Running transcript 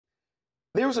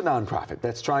There's a nonprofit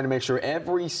that's trying to make sure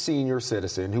every senior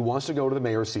citizen who wants to go to the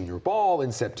mayor's senior ball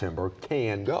in September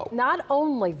can go. Not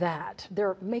only that,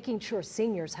 they're making sure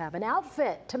seniors have an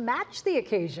outfit to match the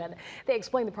occasion. They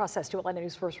explain the process to Atlanta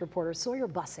News First reporter Sawyer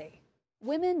Bussey.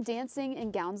 Women dancing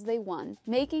in gowns they won,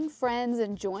 making friends,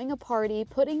 enjoying a party,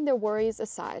 putting their worries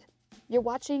aside. You're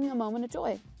watching a moment of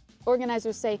joy.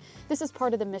 Organizers say this is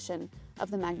part of the mission of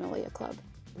the Magnolia Club.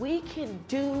 We can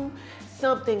do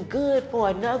something good for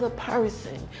another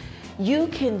person. You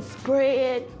can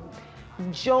spread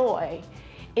joy.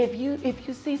 If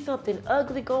you see something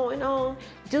ugly going on,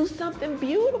 do something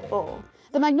beautiful.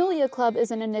 The Magnolia Club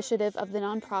is an initiative of the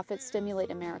nonprofit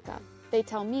Stimulate America. They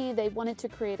tell me they wanted to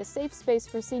create a safe space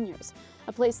for seniors,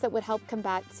 a place that would help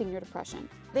combat senior depression.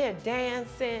 They're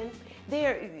dancing,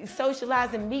 they're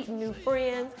socializing, meeting new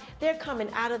friends, they're coming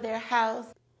out of their house.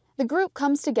 The group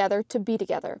comes together to be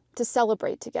together, to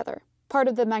celebrate together. Part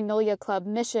of the Magnolia Club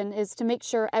mission is to make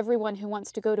sure everyone who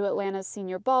wants to go to Atlanta's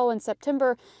Senior Ball in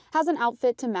September has an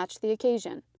outfit to match the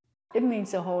occasion. It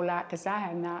means a whole lot because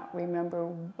I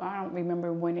don't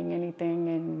remember winning anything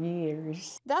in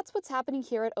years. That's what's happening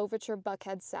here at Overture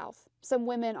Buckhead South. Some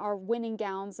women are winning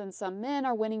gowns and some men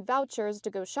are winning vouchers to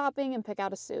go shopping and pick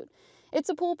out a suit. It's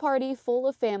a pool party full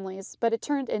of families, but it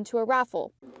turned into a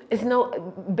raffle. It's no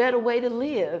better way to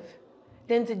live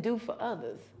than to do for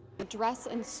others. Dress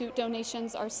and suit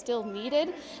donations are still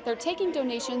needed. They're taking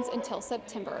donations until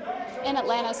September. In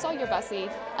Atlanta, Sawyer Bussey,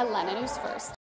 Atlanta News First.